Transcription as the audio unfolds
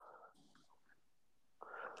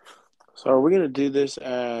So are we going to do this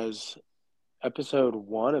as episode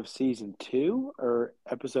 1 of season 2 or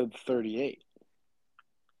episode 38?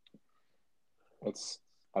 It's,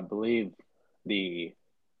 I believe, the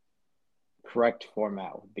correct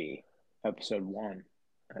format would be episode 1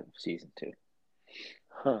 of season 2.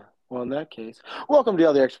 Huh. Well, in that case, welcome to the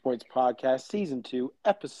Other Extra Points podcast, season 2,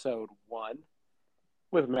 episode 1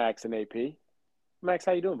 with Max and AP. Max,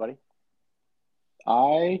 how you doing, buddy?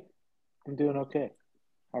 I am doing okay.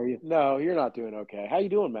 How are you? No, you're not doing okay. How you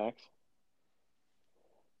doing, Max?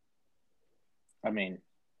 I mean,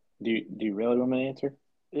 do you really want me to answer?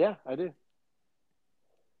 Yeah, I do.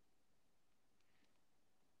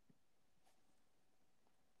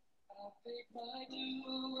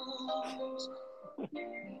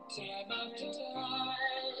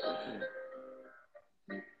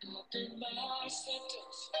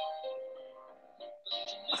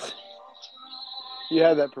 You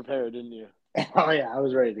had that prepared, didn't you? Oh yeah, I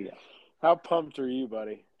was ready to go. How pumped are you,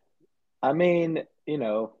 buddy? I mean,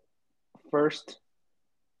 first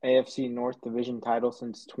AFC North Division title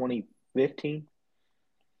since 2015.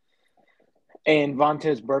 And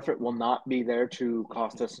Vontez Burfict will not be there to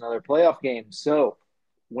cost us another playoff game. So,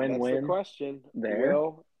 That's the win-win question. there.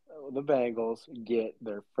 Will the Bengals get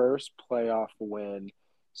their first playoff win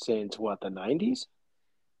since what, the 90s?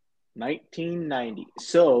 1990.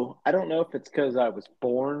 So I don't know if it's because I was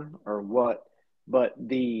born or what, but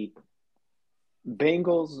the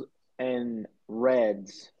Bengals and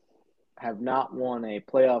Reds have not won a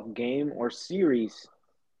playoff game or series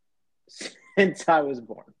since I was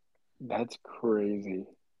born. That's crazy.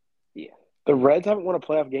 Yeah. The Reds haven't won a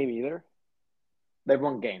playoff game either. They've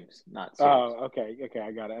won games, not series. Oh, okay,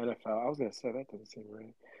 I got it. NFL. I was gonna say that doesn't seem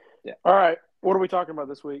right. Yeah. All right, what are we talking about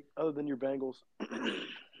this week other than your Bengals?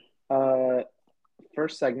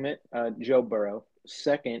 First segment, Joe Burrow.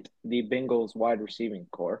 Second, the Bengals wide receiving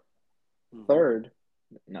core. Third,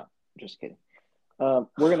 no, just kidding. We're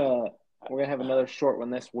gonna have another short one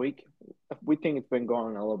this week. We think it's been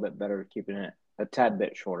going a little bit better, keeping it a tad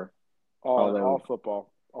bit shorter. All Although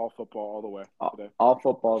football, all the way today. all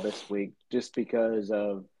football this week, just because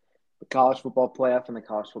of the college football playoff and the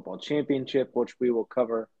college football championship, which we will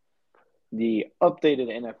cover. The updated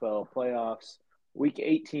NFL playoffs, Week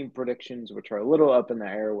 18 predictions, which are a little up in the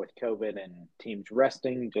air with COVID and teams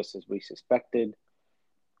resting, just as we suspected.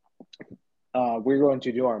 We're going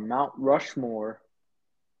to do our Mount Rushmore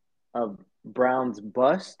of Brown's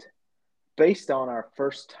bust based on our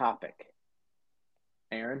first topic.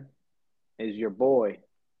 Aaron, is your boy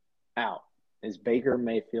out? Is Baker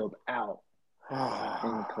Mayfield out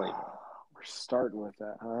in Cleveland? We're starting with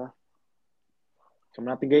that, huh?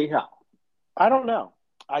 Coming out the gate hot. I don't know.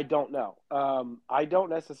 I don't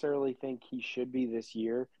necessarily think he should be this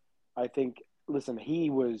year. I think, listen, he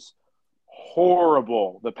was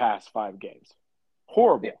horrible the past 5 games.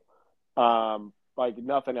 Horrible. Yeah. Like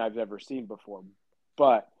nothing I've ever seen before.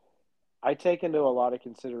 But I take into a lot of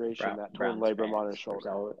consideration that torn labrum on his shoulder.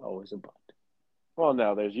 There's always a but. Well,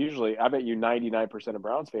 no, there's usually, I bet you 99% of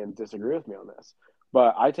Browns fans disagree with me on this.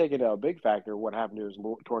 But I take into a big factor what happened to his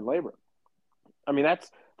torn labrum. I mean,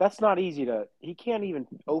 that's not easy to. He can't even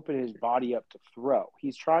open his body up to throw.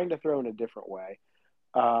 He's trying to throw in a different way.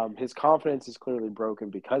 His confidence is clearly broken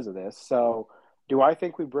because of this. So, do I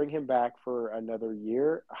think we bring him back for another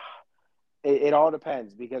year? It all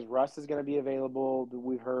depends because Russ is going to be available.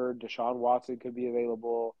 We heard Deshaun Watson could be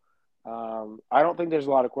available. I don't think there's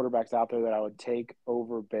a lot of quarterbacks out there that I would take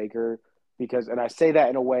over Baker because, and I say that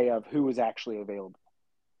in a way of who is actually available,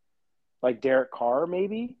 like Derek Carr,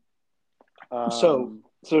 maybe. So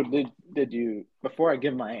did you, before I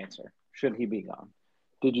give my answer, should he be gone?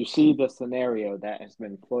 Did you see the scenario that has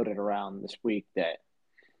been floated around this week that,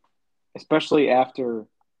 especially after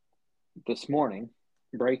this morning,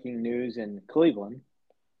 breaking news in Cleveland,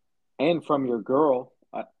 and from your girl,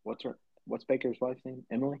 what's Baker's wife's name?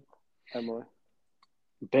 Emily?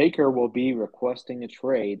 Baker will be requesting a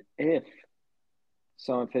trade if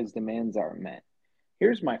some of his demands are met.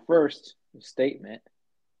 Here's my first statement.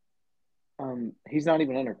 He's not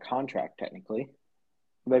even under contract technically.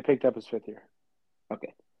 They picked up his 5th year.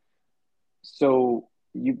 Okay. So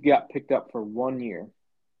you got picked up for 1 year,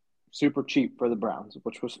 super cheap for the Browns,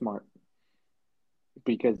 which was smart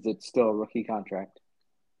because it's still a rookie contract.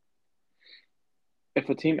 If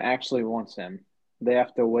a team actually wants him, they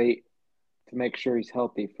have to wait to make sure he's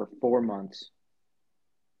healthy for 4 months.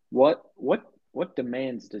 What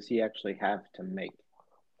demands does he actually have to make?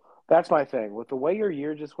 That's my thing. With the way your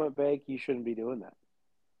year just went bake, you shouldn't be doing that.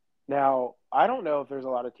 Now, I don't know if there's a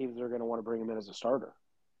lot of teams that are going to want to bring him in as a starter.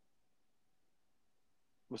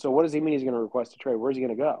 So what does he mean he's going to request a trade? Where's he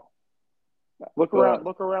going to go? Look But around.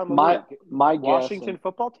 Look around the my league. my guess Washington and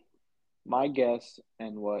football team. my guess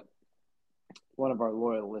and what one of our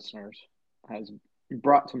loyal listeners has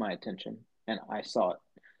brought to my attention, and I saw it,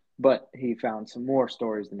 but he found some more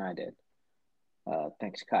stories than I did.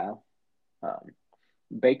 Thanks, Kyle. Um,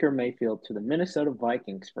 Baker Mayfield to the Minnesota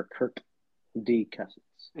Vikings for Kirk D. Cousins.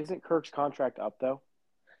 Isn't Kirk's contract up though?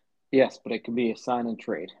 Yes, but it could be a sign and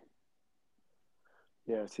trade.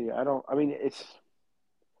 Yeah. See, I don't. I mean, it's.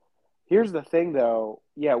 Here's the thing, though.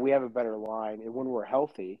 Yeah, we have a better line, and when we're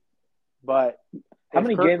healthy. But How if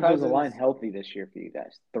many Kirk games was the Cousins, line healthy this year for you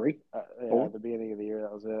guys? 3, yeah, 4? at the beginning of the year,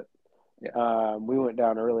 that was it. Yeah. We went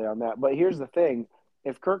down early on that. But here's the thing: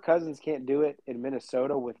 if Kirk Cousins can't do it in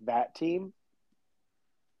Minnesota with that team,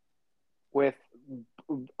 with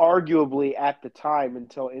arguably at the time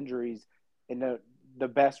until injuries in the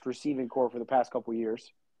best receiving core for the past couple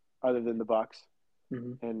years, other than the Bucks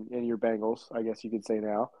Mm-hmm. and your Bengals, I guess you could say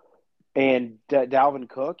now. And Dalvin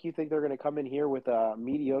Cook, you think they're going to come in here with a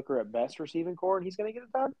mediocre at best receiving core and he's going to get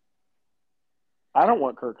it done? I don't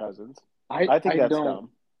want Kirk Cousins. I think I that's don't dumb.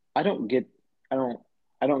 I don't get I don't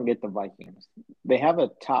I don't get the Vikings. They have a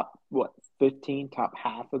top 15, top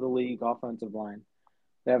half of the league offensive line.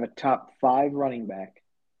 They have a top 5 running back.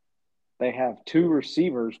 They have 2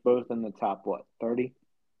 receivers, both in the top 30.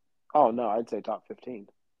 Oh no, I'd say top 15.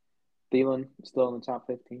 Thielen still in the top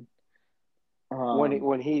 15.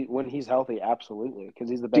 When he's healthy, absolutely, because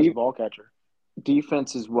he's the best De- ball catcher.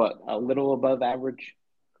 defense is a little above average.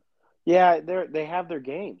 Yeah, they have their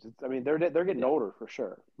games. I mean, they're getting Yeah. older for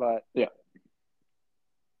sure, but Yeah.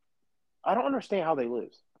 I don't understand how they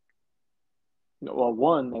lose. Well,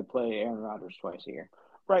 one, they play Aaron Rodgers twice a year.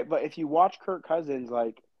 Right, but if you watch Kirk Cousins,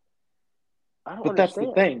 like I don't But that's the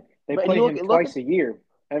understand. thing. They But and play you him look at twice a year.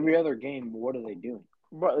 Every other game, what are they doing?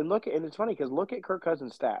 but and it's funny because look at Kirk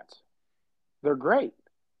Cousins' stats. They're great.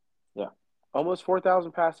 Yeah. Almost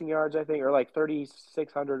 4,000 passing yards, I think, or like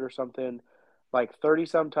 3,600 or something, like 30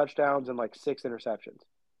 some touchdowns and like 6 interceptions.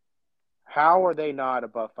 How are they not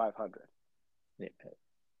above 500? Yeah.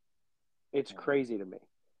 It's crazy to me.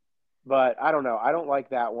 But I don't know. I don't like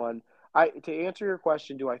that one. To answer your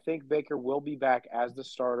question, do I think Baker will be back as the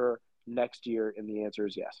starter next year? And the answer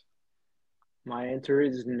is yes. My answer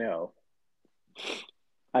is no.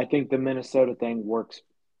 I think the Minnesota thing works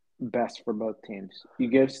best for both teams. You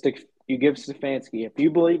give Stefanski, if you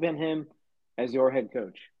believe in him as your head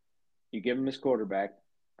coach, you give him his quarterback,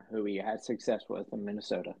 who he had success with in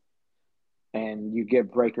Minnesota, and you give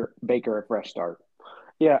Baker a fresh start.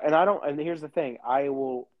 Yeah, and I don't. And here's the thing: I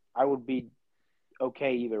would be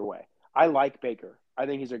okay either way. I like Baker. I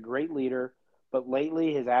think he's a great leader, but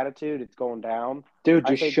lately his attitude it's going down. Dude, I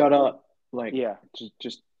just think shut up. Like, yeah,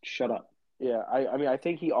 just shut up. yeah. I mean I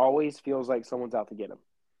think he always feels like someone's out to get him.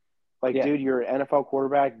 Like, Yeah. dude, you're an NFL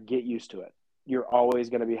quarterback. Get used to it. You're always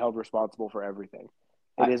going to be held responsible for everything.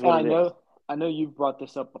 It is what I it is. know. I know you've brought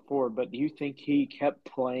this up before, but do you think he kept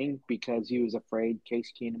playing because he was afraid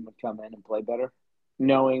Case Keenum would come in and play better,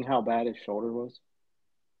 knowing how bad his shoulder was?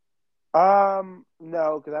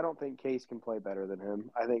 No, because I don't think Case can play better than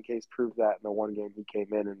him. I think Case proved that in the one game he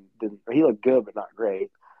came in and didn't. He looked good, but not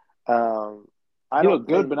great. I He don't looked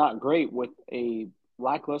good, think but not great with a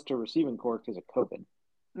lackluster receiving core because of COVID.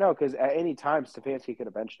 no, because at any time Stefanski could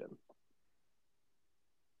have benched him.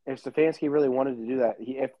 If Stefanski really wanted to do that,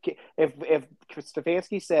 if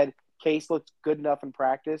Stefanski said Case looked good enough in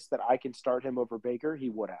practice that I can start him over Baker, he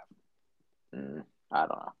would have. I don't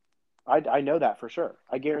know. I know that for sure.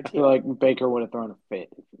 I I guarantee feel it. like Baker would have thrown a fit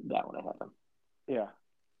if that would have happened. Yeah.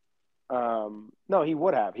 No, he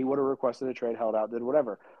would have. He would have requested a trade, held out, did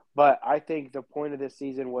whatever. But I think the point of this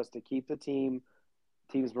season was to keep the team's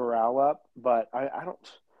morale up. But I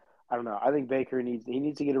don't know. I think Baker needs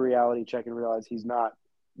to get a reality check and realize he's not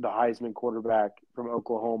the Heisman quarterback from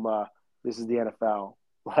Oklahoma. This is the NFL.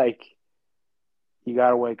 Like, you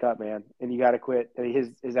got to wake up, man, and you got to quit. I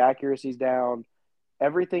mean, his accuracy's down.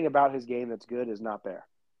 Everything about his game that's good is not there.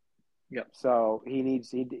 Yep. So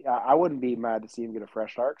I wouldn't be mad to see him get a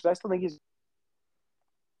fresh start because I still think he's.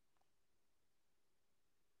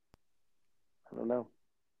 I don't know.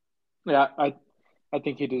 Yeah, I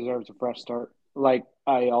think he deserves a fresh start. Like,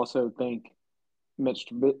 I also think Mitch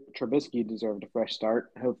Trubisky deserved a fresh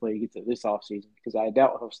start. Hopefully, he gets it this offseason because I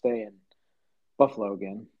doubt he'll stay in Buffalo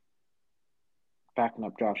again, backing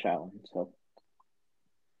up Josh Allen. So,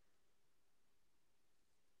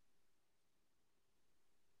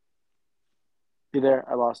 You there?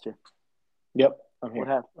 I lost you. yep, I'm What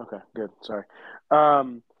here. happened? Okay, good. Sorry.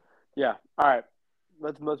 Yeah. All right.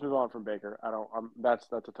 Let's move on from Baker. I don't. That's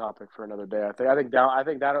a topic for another day. I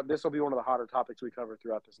think that this will be one of the hotter topics we cover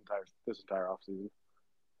throughout this entire offseason.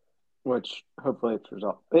 which hopefully it's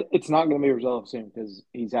resolved. It's not going to be resolved soon because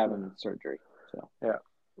he's having surgery. So Yeah,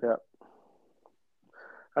 yeah.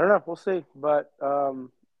 I don't know. We'll see. But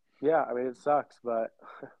yeah, I mean, it sucks, but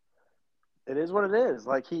it is what it is.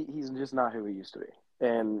 Like he's just not who he used to be.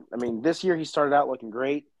 And I mean, this year he started out looking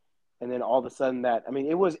great, and then all of a sudden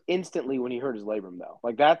it was instantly when he hurt his labrum though.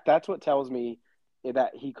 Like that's what tells me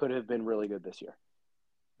that he could have been really good this year.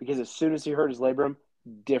 Because as soon as he hurt his labrum,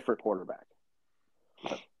 different quarterback.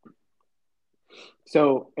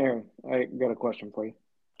 So, Aaron, I got a question for you.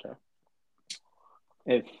 Okay.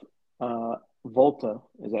 If Volta,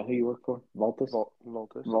 is that who you work for? Voltus?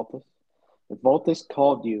 Voltus. Voltus. If Voltus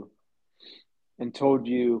called you and told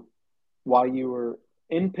you while you were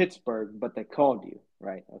in Pittsburgh, but they called you,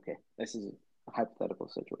 right? Okay, this is a hypothetical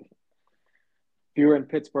situation. If you were in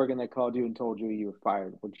Pittsburgh and they called you and told you you were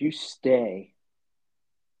fired, would you stay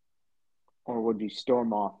or would you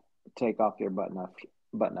storm off, take off your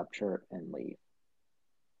button-up shirt and leave?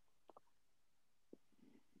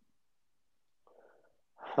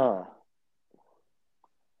 Huh.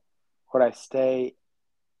 Would I stay?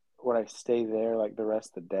 Would I stay there like the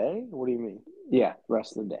rest of the day? What do you mean? Yeah,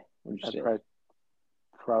 rest of the day. I'd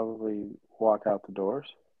probably walk out the doors.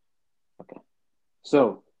 Okay.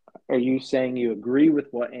 So, are you saying you agree with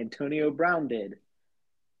what Antonio Brown did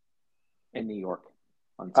in New York?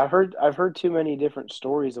 I've heard too many different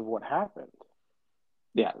stories of what happened.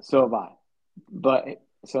 Yeah, so have I. But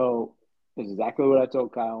so this is exactly what I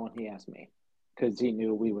told Kyle when he asked me, because he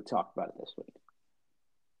knew we would talk about it this week.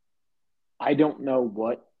 I don't know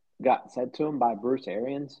what got said to him by Bruce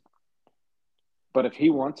Arians, but if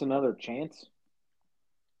he wants another chance,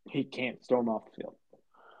 he can't storm off the field.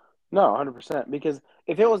 No, 100%. Because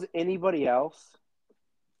if it was anybody else,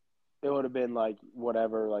 it would have been like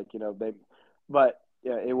whatever, like they. But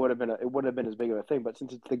yeah, it would have been as big of a thing. But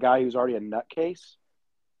since it's the guy who's already a nutcase,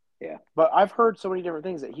 yeah. But I've heard so many different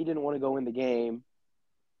things that he didn't want to go in the game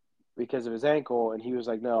because of his ankle, and he was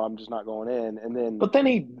like, "No, I'm just not going in." And then, but then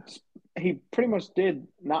he pretty much did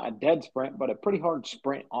not a dead sprint, but a pretty hard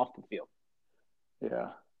sprint off the field. Yeah.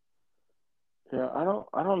 Yeah, I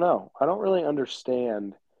don't know. I don't really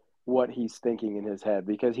understand what he's thinking in his head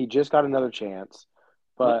because he just got another chance.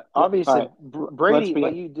 But obviously, right. Brady,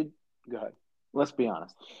 like you did, go ahead. Let's be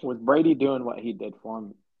honest. With Brady doing what he did for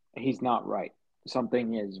him, he's not right.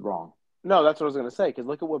 Something is wrong. No, that's what I was going to say because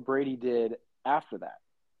look at what Brady did after that.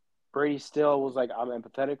 Brady still was like, I'm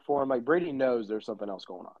empathetic for him. Like, Brady knows there's something else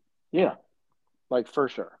going on. Yeah. Like, for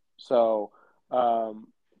sure. So,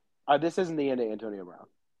 this isn't the end of Antonio Brown.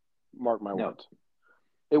 Mark my words.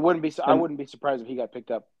 It wouldn't be. I wouldn't be surprised if he got picked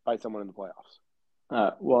up by someone in the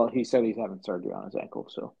playoffs. Well, he said he's having surgery on his ankle,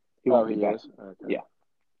 so he won't be back. Is? Okay. Yeah.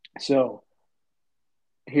 So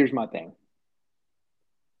here's my thing.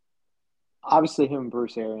 Obviously, him and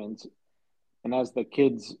Bruce Arians, and as the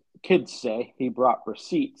kids say, he brought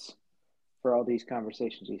receipts for all these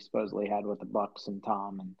conversations he supposedly had with the Bucks and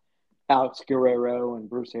Tom and Alex Guerrero and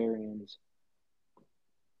Bruce Arians.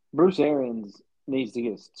 Bruce Arians needs to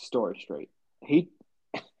get his story straight. He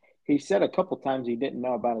said a couple times he didn't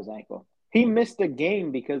know about his ankle. He missed a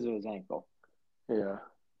game because of his ankle. Yeah.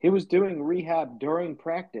 He was doing rehab during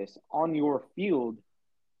practice on your field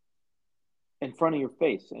in front of your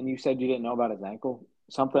face, and you said you didn't know about his ankle.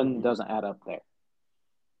 Something doesn't add up there.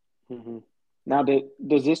 Mm-hmm. Now,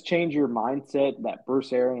 does this change your mindset that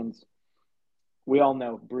Bruce Arians? We all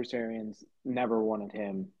know Bruce Arians never wanted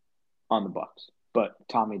him on the Bucks, but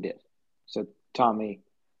Tommy did. So Tommy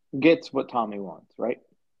gets what Tommy wants, right?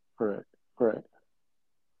 Right.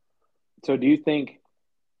 So do you think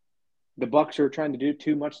the Bucks are trying to do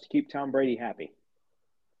too much to keep Tom Brady happy?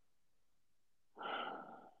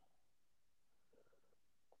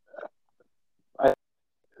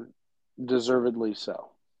 Deservedly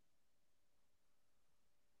so.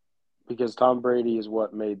 Because Tom Brady is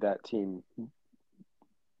what made that team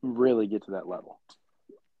really get to that level.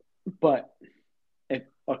 But they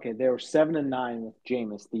were 7-9 with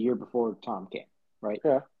Jameis the year before Tom came, right?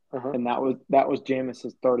 Yeah. And that was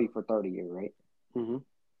Jameis's 30 for 30 year, right? Mm-hmm.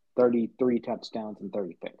 33 touchdowns and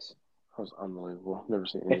 30 picks. That was unbelievable. Never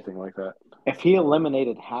seen anything like that. If he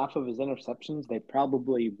eliminated half of his interceptions, they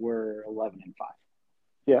probably were 11-5.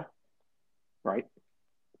 Yeah. Right?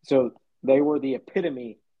 So they were the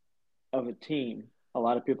epitome of a team. A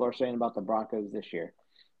lot of people are saying about the Broncos this year.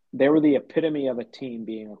 They were the epitome of a team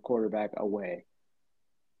being a quarterback away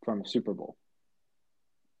from a Super Bowl.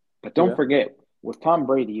 But don't forget, with Tom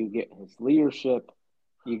Brady, you get his leadership.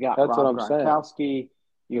 You got Rob Gronkowski.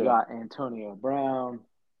 You got Antonio Brown.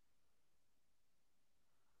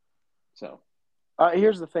 So,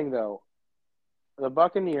 here's the thing, though. The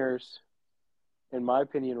Buccaneers in my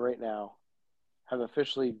opinion, right now, have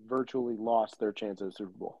officially virtually lost their chance at the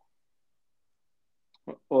Super Bowl.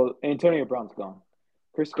 Well, Antonio Brown's gone.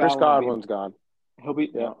 Chris Godwin's gone. He'll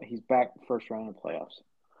be no, he's back first round of playoffs.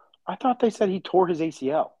 I thought they said he tore his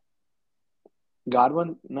ACL.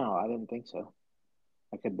 Godwin? No, I didn't think so.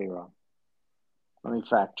 I could be wrong. Let me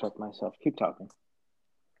fact check myself. Keep talking.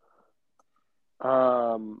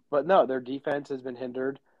 But no, their defense has been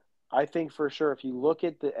hindered. I think for sure if you look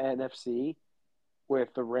at the NFC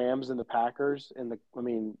with the Rams and the Packers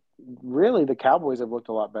really the Cowboys have looked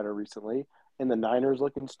a lot better recently, and the Niners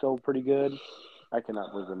looking still pretty good. I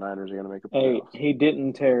cannot believe the Niners are going to make a playoffs. Hey, he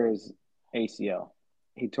didn't tear his ACL.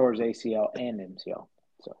 He tore his ACL and MCL.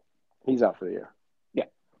 So he's out for the year. Yeah.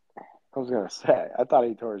 I was going to say, I thought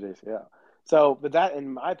he tore his ACL. So, but that,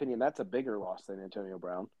 in my opinion, that's a bigger loss than Antonio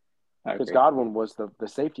Brown. Because Godwin was the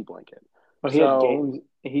safety blanket. But he had games.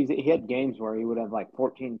 He had games where he would have like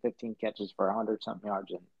 14, 15 catches for 100-something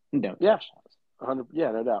yards and no touchdowns. 100,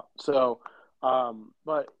 yeah, no doubt. So,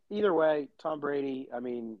 but either way, Tom Brady. I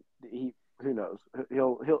mean, who knows?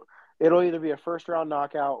 It'll either be a first round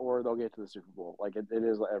knockout or they'll get to the Super Bowl. Like it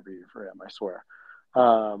is every year for him, I swear.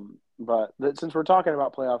 But since we're talking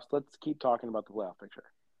about playoffs, let's keep talking about the playoff picture.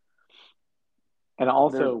 And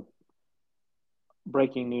also,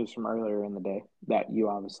 breaking news from earlier in the day that you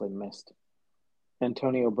obviously missed.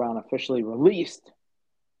 Antonio Brown officially released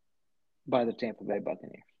by the Tampa Bay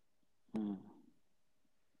Buccaneers.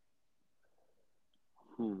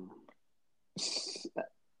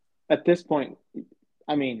 At this point,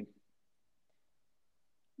 I mean,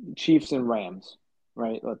 Chiefs and Rams,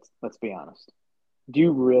 right? Let's be honest. Do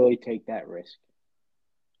you really take that risk?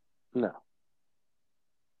 No.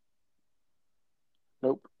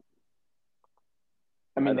 Nope.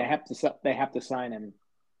 I mean, they have to sign him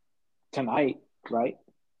tonight, right?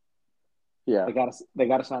 Yeah. They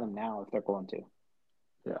got to sign him now if they're going to.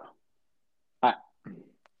 Yeah.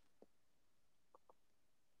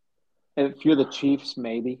 If you're the Chiefs,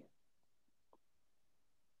 maybe.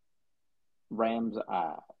 Rams,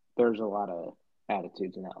 there's a lot of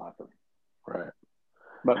attitudes in that locker room. Right.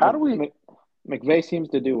 But McVay seems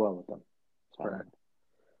to do well with them. So. Right.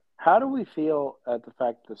 How do we feel at the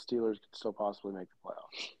fact that the Steelers could still possibly make the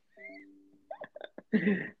playoffs?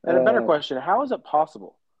 And a better question, how is it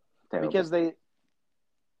possible? Terrible. Because they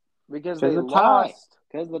lost.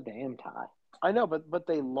 Because of the damn tie. I know, but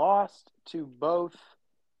they lost to both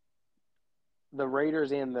the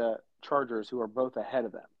Raiders and the Chargers, who are both ahead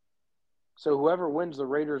of them. So whoever wins the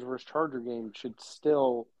Raiders versus Charger game should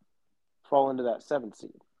still fall into that 7th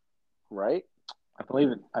seed, right? I believe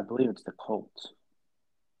it's the Colts.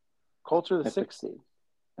 Colts are the 6th seed.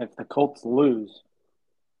 If the Colts lose.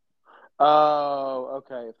 Oh,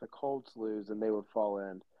 okay. If the Colts lose, then they would fall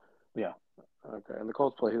in. Yeah. Okay. And the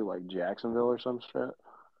Colts play who, like Jacksonville or some shit?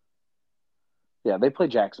 Yeah, they play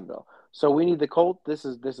Jacksonville. So we need the Colts. This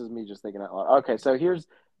is me just thinking out loud. Okay, so there's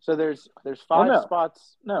 5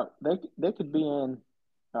 spots. No, they could be in.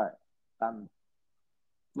 All right, I'm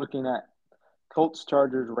looking at Colts,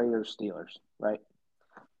 Chargers, Raiders, Steelers. Right,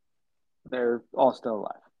 they're all still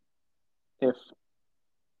alive. If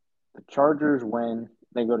the Chargers win,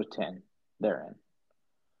 they go to 10. They're in.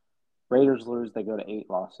 Raiders lose, they go to 8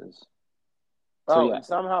 losses. And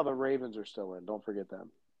somehow the Ravens are still in. Don't forget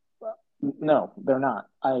them. No, they're not.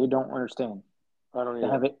 I don't understand. I don't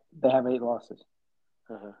either. They have 8 losses.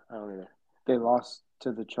 I don't either. They lost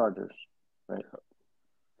to the Chargers, right?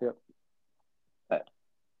 Yep.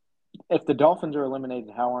 If the Dolphins are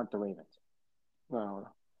eliminated, how aren't the Ravens? I don't know.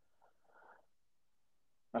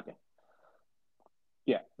 Okay.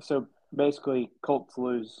 Yeah. So basically, Colts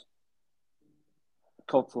lose.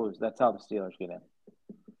 That's how the Steelers get in.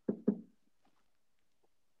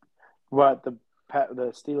 But the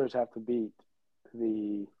Steelers have to beat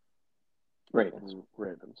the Ravens.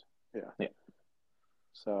 Yeah.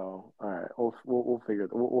 So, all right, we'll figure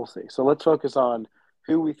it. We'll see. So let's focus on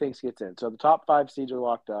who we think gets in. So the top 5 seeds are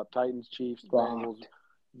locked up: Titans, Chiefs, Bengals,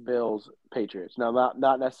 Bills, Patriots. Now,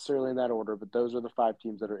 not necessarily in that order, but those are the 5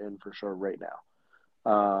 teams that are in for sure right now.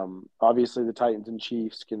 Obviously, the Titans and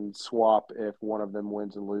Chiefs can swap if one of them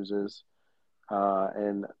wins and loses.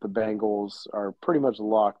 And the Bengals are pretty much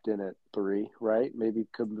locked in at 3, right? Maybe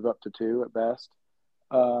could move up to 2 at best.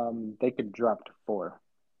 They could drop to 4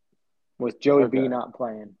 with Joey B not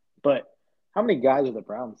playing. But how many guys are the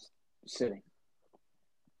Browns sitting?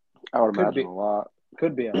 I would imagine a lot.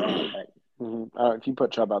 Could be a lot. Mm-hmm. If you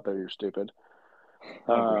put Chubb out there, you're stupid.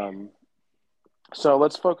 So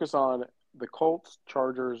let's focus on the Colts,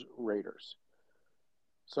 Chargers, Raiders.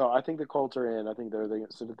 So I think the Colts are in. I think they're going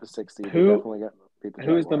to sit at the 6th seed. They're definitely going to beat the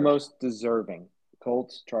Jaguars. Who's the most deserving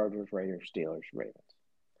Colts, Chargers, Raiders, Steelers, Ravens.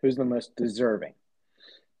 Who's the most deserving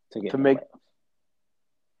to get To the make, playoffs?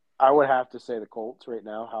 I would have to say the Colts right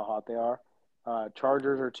now, how hot they are.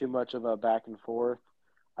 Chargers are too much of a back and forth.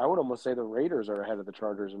 I would almost say the Raiders are ahead of the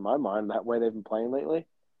Chargers in my mind. That way they've been playing lately.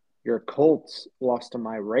 Your Colts lost to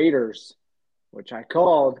my Raiders, which I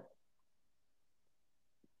called.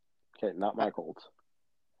 Okay, not my Colts.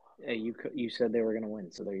 Hey, you said they were going to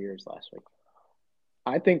win, so they're yours last week.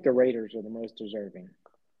 I think the Raiders are the most deserving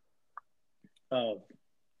of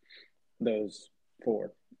those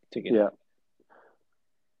four to get. Yeah.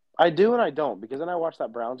 I do and I don't, because then I watched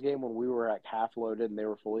that Browns game when we were at half loaded and they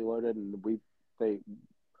were fully loaded, and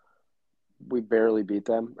we barely beat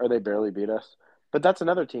them, or they barely beat us. But that's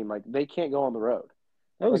another team. Like, they can't go on the road.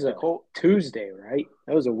 That was like a Tuesday, right?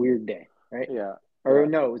 That was a weird day, right? Yeah. Or yeah.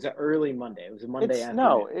 no, it was an early Monday. It was a Monday afternoon.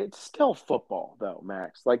 No, it's still football, though,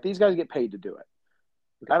 Max. Like, these guys get paid to do it.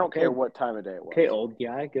 I don't care what time of day it was. Okay, old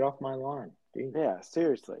guy, get off my lawn. Dude. Yeah,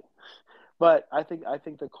 seriously. But I think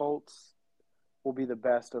the Colts will be the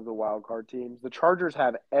best of the wild card teams. The Chargers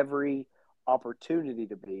have every opportunity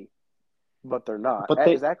to be, but they're not. But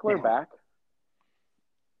is Eckler back?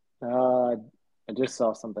 I just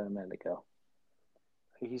saw something a minute ago.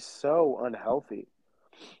 He's so unhealthy.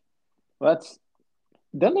 Doesn't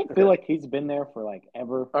it feel like he's been there for like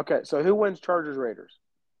ever? Okay, so who wins Chargers Raiders?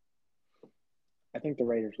 I think the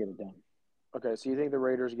Raiders get it done. Okay, so you think the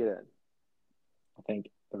Raiders get in? I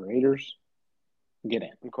think the Raiders get in.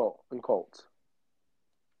 And Colts.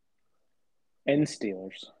 And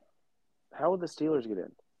Steelers. How would the Steelers get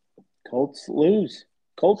in? Colts lose.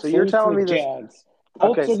 Colts so you're lose telling to me the Jags.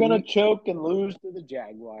 Colts are going to choke and lose to the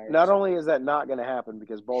Jaguars. Not only is that not going to happen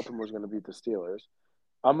because Baltimore's going to beat the Steelers,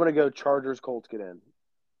 I'm going to go Chargers, Colts get in.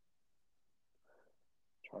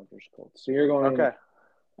 Chargers, Colts. So you're going okay.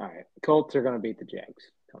 All right. Colts are going to beat the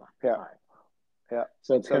Jags. Come on. Yeah. All right. Yeah.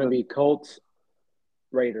 So it's going to be Colts,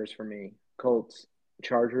 Raiders for me. Colts,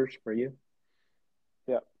 Chargers for you.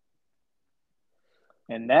 Yeah.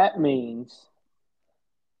 And that means,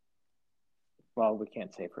 well, we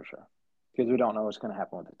can't say for sure because we don't know what's going to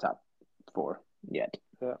happen with the top four yet.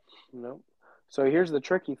 Yeah. No. So here's the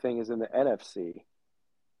tricky thing: is in the NFC.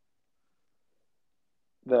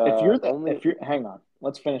 Hang on.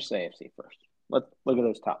 Let's finish the AFC first. Let's look at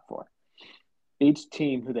those top four. Each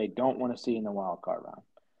team who they don't want to see in the wild card round.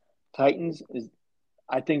 Titans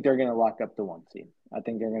I think they're going to lock up the 1 seed. I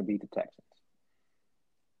think they're going to beat the Texans.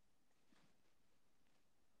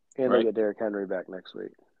 And they get Derrick Henry back next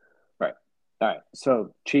week. Right. All right.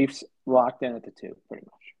 So Chiefs locked in at the 2, pretty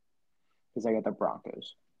much, because I got the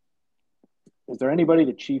Broncos. Is there anybody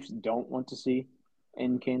the Chiefs don't want to see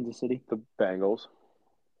in Kansas City? The Bengals.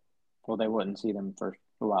 Well, they wouldn't see them for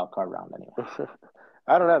the wild card round anyway.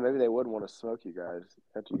 I don't know. Maybe they would want to smoke you guys.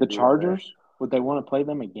 The Chargers, would they want to play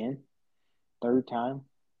them again? Third time?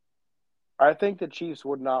 I think the Chiefs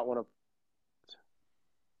would not want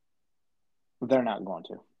to. They're not going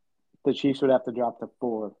to. The Chiefs would have to drop to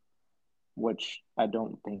 4, which I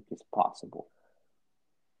don't think is possible.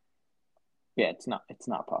 Yeah, it's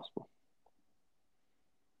not possible.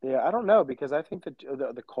 Yeah, I don't know, because I think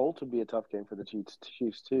the Colts would be a tough game for the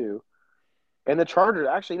Chiefs too, and the Chargers.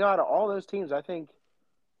 Actually, no, out of all those teams, I think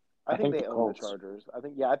they own the Chargers.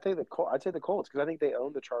 I'd say the Colts because I think they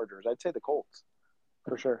own the Chargers. I'd say the Colts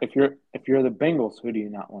for sure. If you're the Bengals, who do you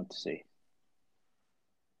not want to see?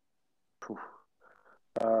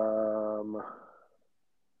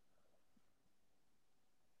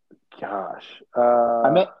 Gosh,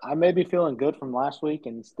 I may be feeling good from last week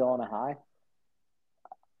and still on a high.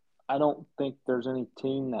 I don't think there's any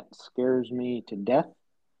team that scares me to death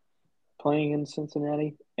playing in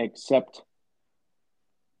Cincinnati, except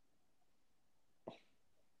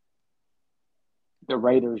the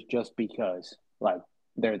Raiders, just because, like,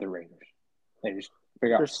 they're the Raiders. They just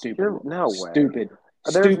figure out stupid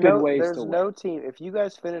ways there's to no win. team. If you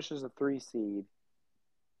guys finish as a 3 seed,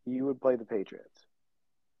 you would play the Patriots.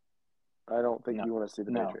 I don't think you want to see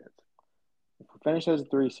the Patriots. If we finish as a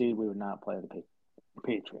 3 seed, we would not play the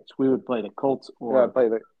Patriots. We would play the Colts or play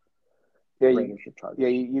the Raiders or Chargers. Yeah,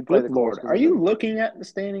 you play the Colts. Are you looking at the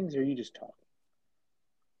standings, or are you just talking?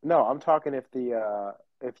 No, I'm talking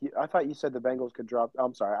I thought you said the Bengals could drop.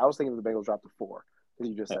 I'm sorry, I was thinking the Bengals dropped to 4 because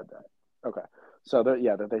you just said that. Okay, so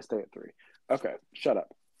that they stay at 3. Okay, shut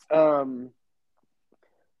up. I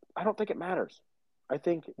don't think it matters. I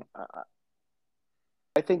think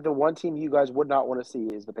the one team you guys would not want to see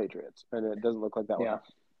is the Patriots, and it doesn't look like that.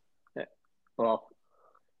 Yeah. Well,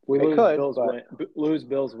 we lose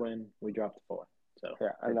Bills win, we drop to 4. So yeah,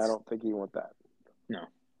 and I don't think you want that. No,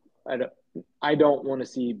 I don't want to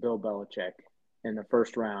see Bill Belichick in the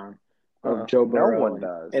first round of Joe No Burrow one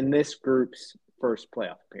does. in this group's first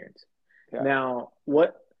playoff appearance. Yeah. Now,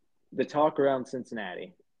 what the talk around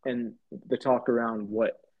Cincinnati and the talk around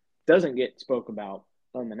what doesn't get spoke about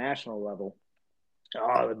on the national level, the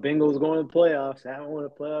Bengals going to the playoffs. I haven't won a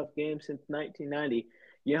playoff game since 1990.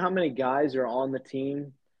 You know how many guys are on the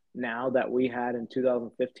team now that we had in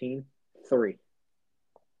 2015? 3.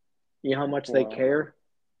 You know how much they care?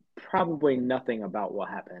 Probably nothing about what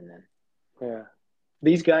happened then. Yeah.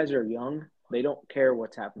 These guys are young. They don't care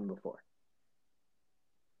what's happened before.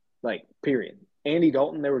 Like, period. Andy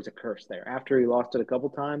Dalton, there was a curse there. After he lost it a couple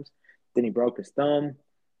times, then he broke his thumb.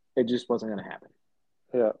 It just wasn't going to happen.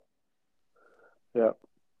 Yeah. Yeah.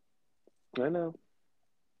 I know.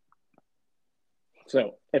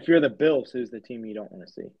 So, if you're the Bills, who's the team you don't want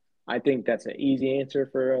to see? I think that's an easy answer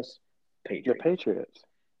for us. Patriots. The Patriots.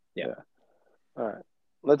 Yeah. All right.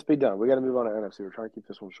 Let's be done. We got to move on to NFC. We're trying to keep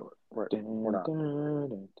this one short. We're not.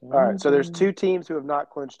 All right. So there's 2 teams who have not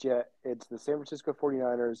clinched yet. It's the San Francisco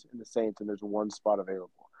 49ers and the Saints, and there's 1 spot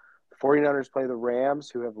available. The 49ers play the Rams,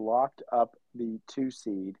 who have locked up the 2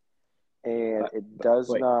 seed, and it does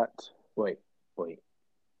not. Wait.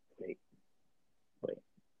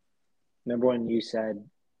 Remember when you said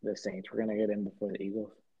the Saints were going to get in before the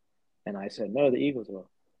Eagles? And I said, no, the Eagles will.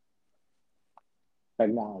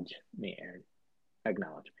 Acknowledge me, Aaron.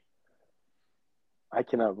 Acknowledge me. I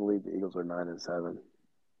cannot believe the Eagles are 9-7.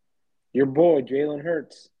 Your boy, Jalen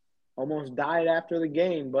Hurts, almost died after the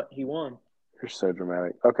game, but he won. You're so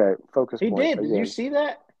dramatic. Okay, focus He point. did. Did you see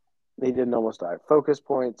that? He didn't almost die. Focus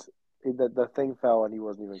points. The thing fell and he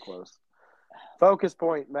wasn't even close. Focus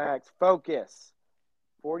point, Max. Focus.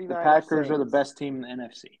 49ers. The Packers Saints. are the best team in the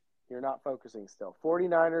NFC. You're not focusing still.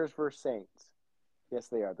 49ers versus Saints. Yes,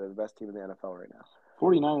 they are. They're the best team in the NFL right now.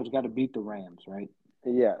 49ers got to beat the Rams, right?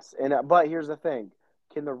 Yes. But here's the thing.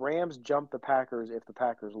 Can the Rams jump the Packers if the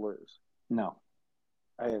Packers lose? No.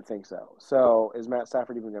 I didn't think so. So is Matt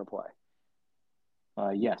Stafford even going to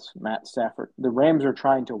play? Yes, Matt Stafford. The Rams are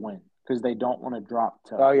trying to win because they don't want to drop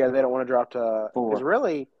to. Oh, yeah, they don't want to drop to 4. Because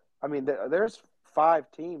really, I mean, there's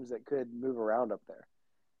 5 teams that could move around up there.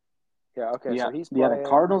 Yeah, okay, so he's playing. Yeah, the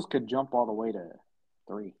Cardinals could jump all the way to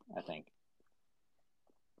 3, I think.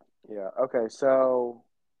 Yeah, okay, so,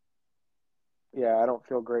 yeah, I don't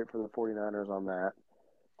feel great for the 49ers on that.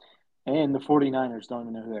 And the 49ers don't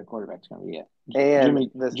even know who their quarterback's going to be yet.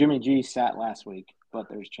 And Jimmy G sat last week, but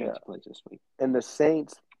there's a chance he plays this week. And the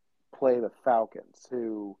Saints play the Falcons,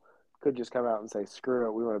 who could just come out and say, screw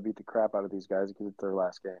it, we want to beat the crap out of these guys because it's their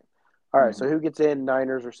last game. All right, so who gets in,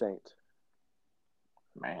 Niners or Saints?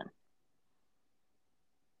 Man.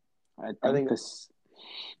 I think the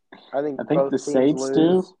Saints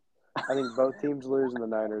do. I think both teams lose and the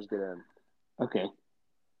Niners get in. Okay.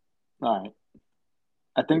 All right.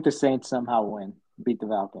 I think the Saints somehow win, beat the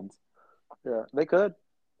Falcons. Yeah, they could.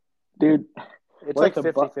 Dude, it's like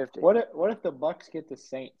 50-50. What if the Bucks get the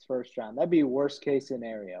Saints first round? That'd be worst case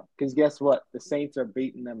scenario. Because guess what? The Saints are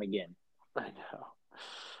beating them again. I know.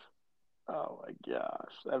 Oh, my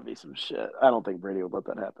gosh. That'd be some shit. I don't think Brady would let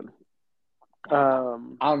that happen. I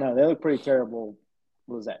don't know. They look pretty terrible.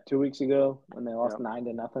 What was that, 2 weeks ago when they lost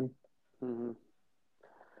 9-0? Mm-hmm.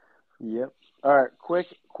 Yep. All right,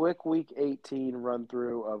 quick Week 18 run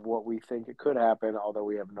through of what we think it could happen, although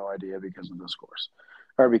we have no idea because of the scores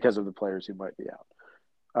or because of the players who might be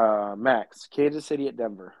out. Max, Kansas City at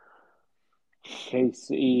Denver.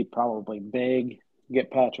 KC probably big.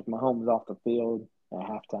 Get Patrick Mahomes off the field at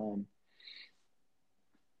halftime.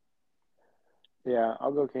 Yeah,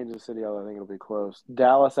 I'll go Kansas City, although I think it'll be close.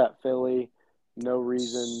 Dallas at Philly, no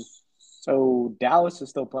reason. So Dallas is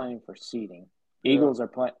still playing for seeding. Eagles are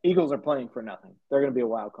playing for nothing. They're going to be a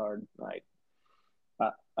wild card. Like,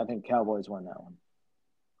 I think Cowboys win that one.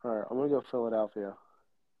 All right, I'm going to go Philadelphia.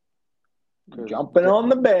 Jumping on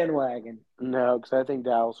the bandwagon. No, because I think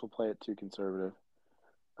Dallas will play it too conservative.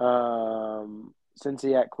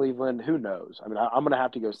 Cincy at Cleveland, who knows? I mean, I'm going to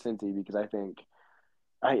have to go Cincy because I think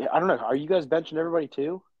I don't know. Are you guys benching everybody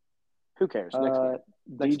too? Who cares? Next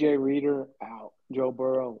DJ Reader out. Joe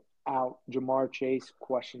Burrow out. Jamar Chase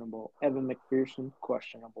questionable. Evan McPherson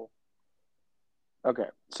questionable. Okay,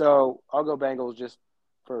 so I'll go Bengals just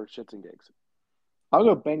for shits and gigs. I'll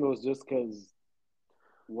go Bengals just because.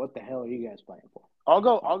 What the hell are you guys playing for? I'll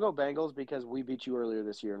go Bengals because we beat you earlier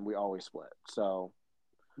this year and we always split. So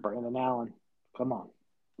Brandon Allen, come on.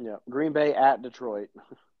 Yeah, Green Bay at Detroit.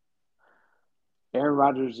 Aaron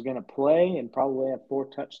Rodgers is going to play and probably have 4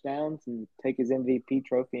 touchdowns and take his MVP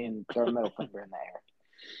trophy and throw a middle finger in the air.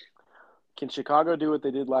 Can Chicago do what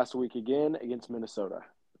they did last week again against Minnesota?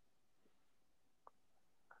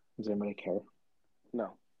 Does anybody care?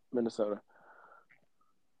 No, Minnesota.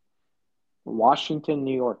 Washington,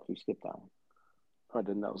 New York. You skipped that one. I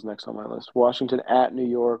didn't. That was next on my list. Washington at New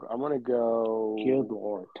York. I'm gonna go. Good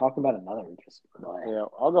Lord. Talk about another just. Yeah,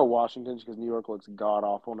 I'll go Washington because New York looks god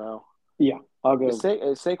awful now. Yeah, I'll go. Is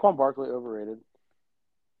Saquon Barkley overrated?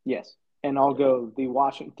 Yes, and I'll go the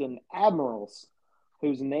Washington Admirals,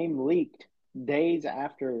 whose name leaked days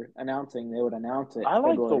after announcing they would announce it. I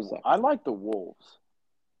like February 2nd. I like the Wolves.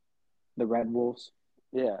 The Red Wolves.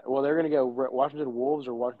 Yeah, well, they're gonna go Washington Wolves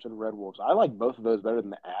or Washington Red Wolves. I like both of those better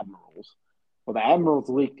than the Admirals. Well, the Admirals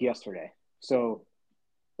leaked yesterday, so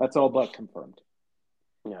that's all but confirmed.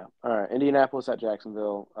 Yeah. All right. Indianapolis at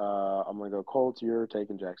Jacksonville. I'm gonna go Colts. You're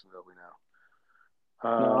taking Jacksonville. We know.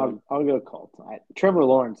 No, I'll go Colts. Trevor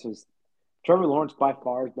Lawrence by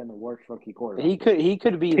far has been the worst rookie quarterback. He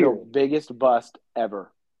could be the biggest bust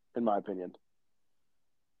ever, in my opinion.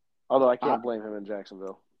 Although I can't blame him in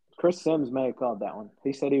Jacksonville. Chris Sims may have called that one.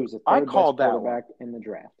 He said he was the third best quarterback in the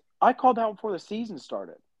draft. I called that one before the season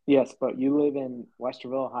started. Yes, but you live in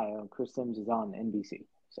Westerville, Ohio, and Chris Sims is on NBC.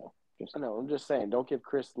 So I know. I'm just saying, don't give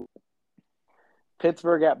Chris.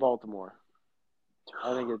 Pittsburgh at Baltimore.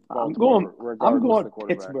 I think it's Baltimore. I'm going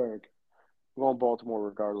Pittsburgh. I'm going Baltimore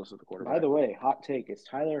regardless of the quarterback. By the way, hot take: is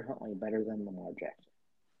Tyler Huntley better than Lamar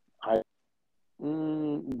Jackson?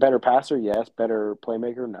 Better passer, yes. Better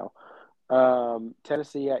playmaker, no.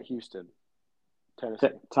 Tennessee at Houston. Tennessee.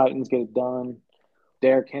 Titans get it done.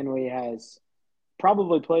 Derrick Henry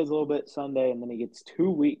probably plays a little bit Sunday, and then he gets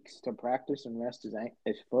 2 weeks to practice and rest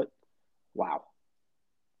his foot. Wow.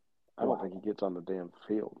 I don't think he gets on the damn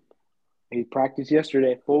field. He practiced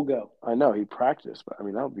yesterday, full go. I know he practiced, but I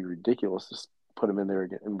mean that would be ridiculous to put him in there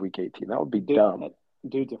again in week 18. That would be dumb.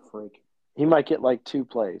 Dude's a freak. He might get like 2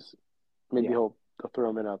 plays. Maybe he'll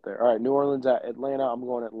throw him in out there. All right, New Orleans at Atlanta. I'm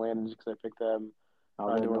going Atlanta just because I picked them.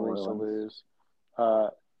 New Orleans to lose.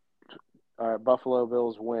 All right, Buffalo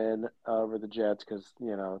Bills win over the Jets because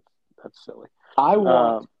that's silly. I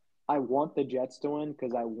want the Jets to win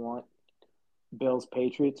because I want Bills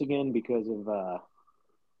Patriots again because of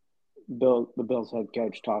the Bills head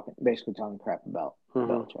coach basically talking crap about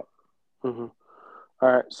Belichick. Mm-hmm.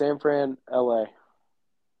 All right, San Fran, LA.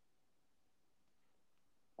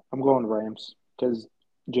 I'm going Rams because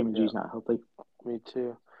Jimmy G's not healthy. Me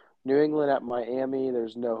too. New England at Miami.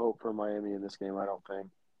 There's no hope for Miami in this game, I don't think.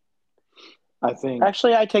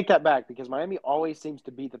 Actually, I take that back because Miami always seems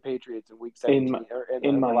to beat the Patriots in week 17 or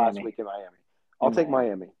in the last week in Miami. I'll take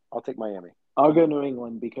Miami. I'll go New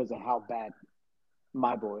England because of how bad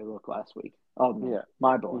my boy looked last week. Oh, no. Yeah.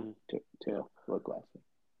 My boy to look last week.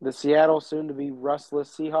 The Seattle soon-to-be rustless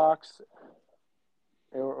Seahawks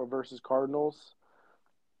versus Cardinals.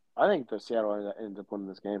 I think the Seattle ends up winning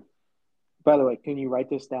this game. By the way, can you write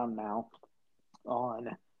this down now?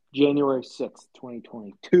 On January 6th,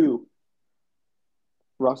 2022,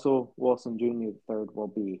 Russell Wilson Jr. III will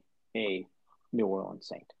be a New Orleans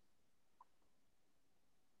Saint.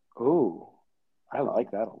 Ooh, I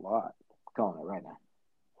like that a lot. Calling it right now.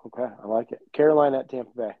 Okay, I like it. Carolina at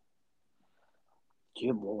Tampa Bay.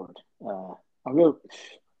 Good Lord. I'll go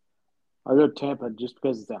Tampa just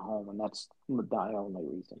because it's at home, and that's the only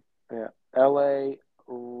reason. Yeah. LA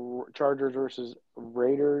Chargers versus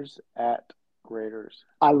Raiders at Raiders.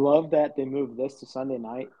 I love that they moved this to Sunday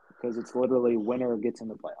night because it's literally winner gets in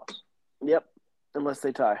the playoffs. Yep, unless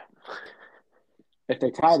they tie. If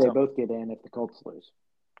they tie, they both get in if the Colts lose.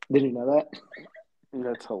 Did you know that?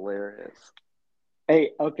 That's hilarious.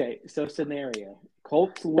 Hey, okay, so scenario.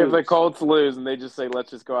 Colts lose. If the Colts lose and they just say,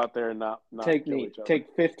 let's just go out there and not take kill each other.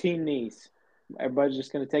 Take 15 knees. Everybody's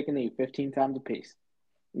just going to take a knee 15 times apiece.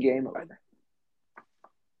 Game over.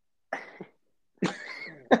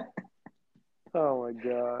 Oh my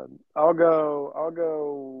God! I'll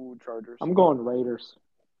go Chargers. I'm going Raiders.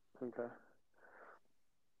 Okay.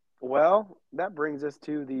 Well, that brings us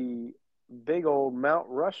to the big old Mount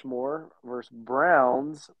Rushmore versus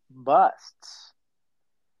Browns busts.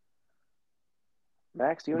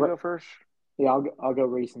 Max, do you want to go first? Yeah, I'll go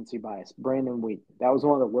recency bias. Brandon Wheaton. That was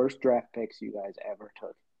one of the worst draft picks you guys ever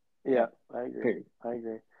took. Yeah, I agree. Period. I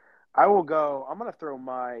agree. I will go. I'm going to throw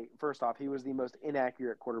first off, he was the most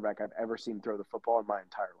inaccurate quarterback I've ever seen throw the football in my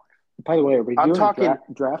entire life. By the way, are we doing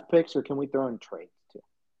draft picks or can we throw in trades too?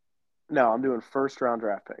 No, I'm doing first-round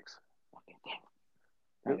draft picks. Okay,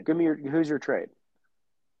 damn. Give me who's your trade?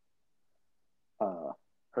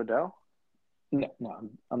 Odell? No,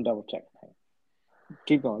 I'm double checking.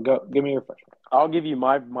 Keep going. Go. Give me your first one. I'll give you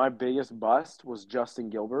my biggest bust was Justin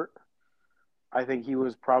Gilbert. I think he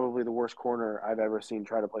was probably the worst corner I've ever seen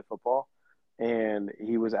try to play football, and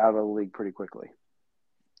he was out of the league pretty quickly.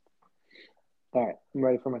 All right, I'm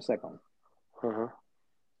ready for my second one. Uh-huh.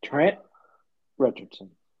 Trent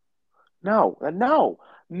Richardson. No,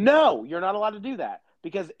 you're not allowed to do that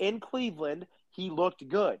because in Cleveland he looked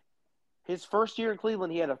good. His first year in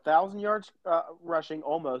Cleveland, he had 1,000 yards rushing,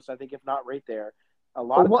 almost, I think, if not right there. A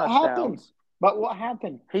lot But of what happened? touchdowns. But what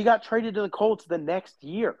happened? He got traded to the Colts the next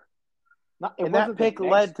year. It And that wasn't pick the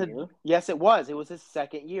led next to year. yes, it was. It was his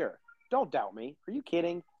second year. Don't doubt me. Are you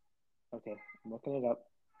kidding? Okay, I'm looking it up.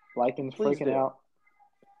 Lycan's Please freaking do. out.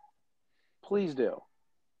 Please do.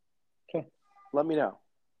 Okay. Let me know.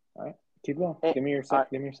 All right. Keep going. And, Give me your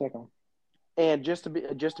second. And just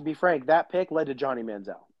to be frank, that pick led to Johnny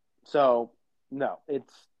Manziel. So no.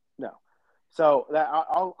 So that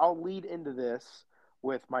I'll lead into this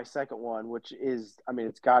with my second one, which is, I mean,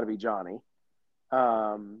 it's got to be Johnny.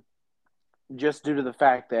 Just due to the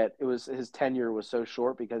fact that it was his tenure was so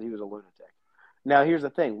short because he was a lunatic. Now, here's the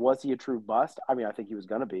thing: was he a true bust? I mean, I think he was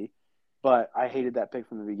going to be, but I hated that pick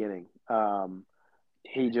from the beginning.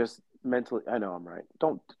 He just mentally. I know I'm right.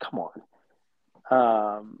 Don't come on.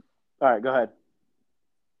 All right, go ahead.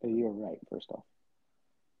 You're right. First off,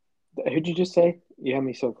 who'd you just say? You have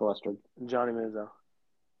me so flustered. Johnny Manziel.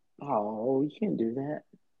 Oh, you can't do that.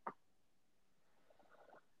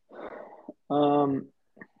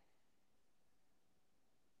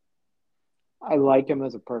 I like him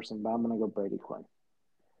as a person, but I'm gonna go Brady Quinn.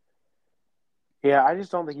 Yeah, I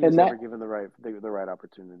just don't think he was ever given the right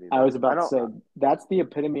opportunity. I was about to say that's the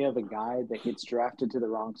epitome of a guy that gets drafted to the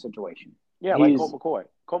wrong situation. Yeah, like Colt McCoy.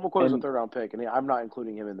 Colt McCoy was a third-round pick, and I'm not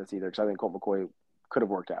including him in this either because I think Colt McCoy could have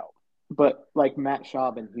worked out. But like Matt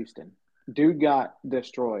Schaub in Houston, dude got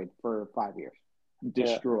destroyed for 5 years.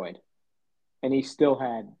 Destroyed. Yeah. And he still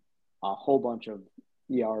had a whole bunch of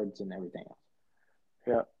yards and everything else.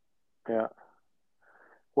 Yeah.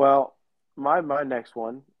 Well, my next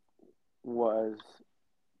one was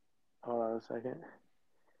 – hold on a second.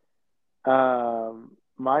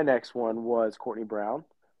 My next one was Courtney Brown,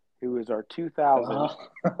 who was our 2000.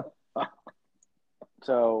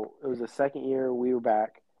 So it was the second year we were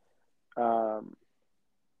back,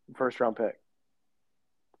 first round pick.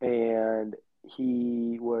 And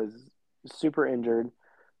he was super injured,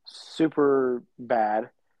 super bad.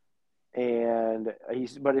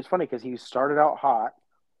 But it's funny because he started out hot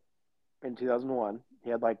in 2001.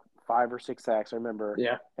 He had like 5 or 6 sacks, I remember.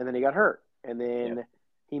 Yeah. And then he got hurt. And then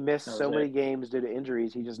he missed so many games due to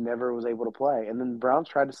injuries, he just never was able to play. And then the Browns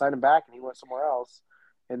tried to sign him back, and he went somewhere else.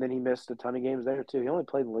 And then he missed a ton of games there, too. He only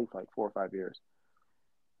played in the league for like 4 or 5 years.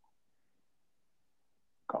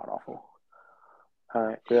 God awful. All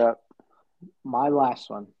right, yeah. My last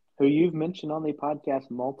one, who you've mentioned on the podcast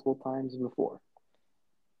multiple times before,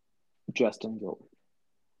 Justin Gilbert.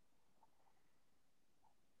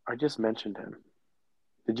 I just mentioned him.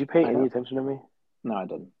 Did you pay any attention to me? No, I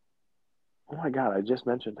didn't. Oh, my God, I just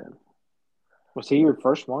mentioned him. Was he your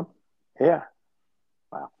first one? Yeah.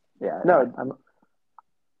 Wow. Yeah. No.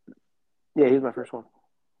 Yeah, he was my first one.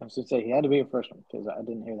 I was going to say, he had to be your first one because I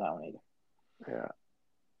didn't hear that one either. Yeah.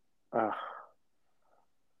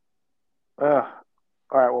 All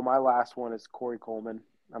right, well, my last one is Corey Coleman.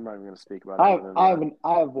 I'm not even going to speak about it.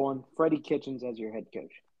 I have one. Freddie Kitchens as your head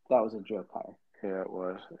coach. That was a joke hire. Yeah, it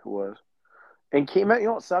was. And you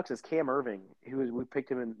know what sucks is Cam Irving. We picked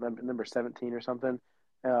him in number 17 or something.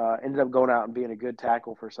 Ended up going out and being a good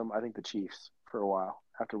tackle for the Chiefs for a while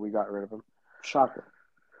after we got rid of him. Shocker.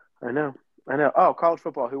 I know. Oh, college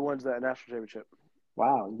football. Who wins the national championship?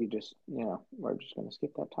 Wow, we're just going to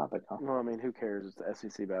skip that topic, huh? Well, I mean, who cares? It's the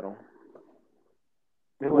SEC battle.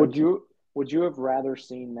 Would you have rather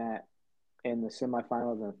seen that in the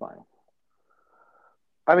semifinal than the final?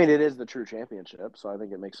 I mean, it is the true championship, so I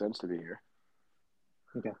think it makes sense to be here.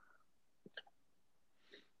 Okay.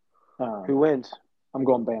 Who wins? I'm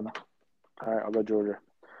going Bama. All right, I'll go Georgia.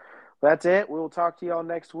 That's it. We will talk to y'all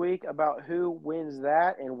next week about who wins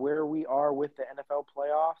that and where we are with the NFL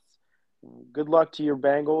playoffs. Good luck to your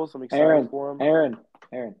Bengals. I'm excited for them. Aaron.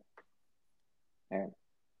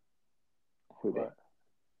 Who did?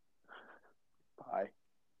 Bye.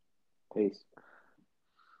 Peace.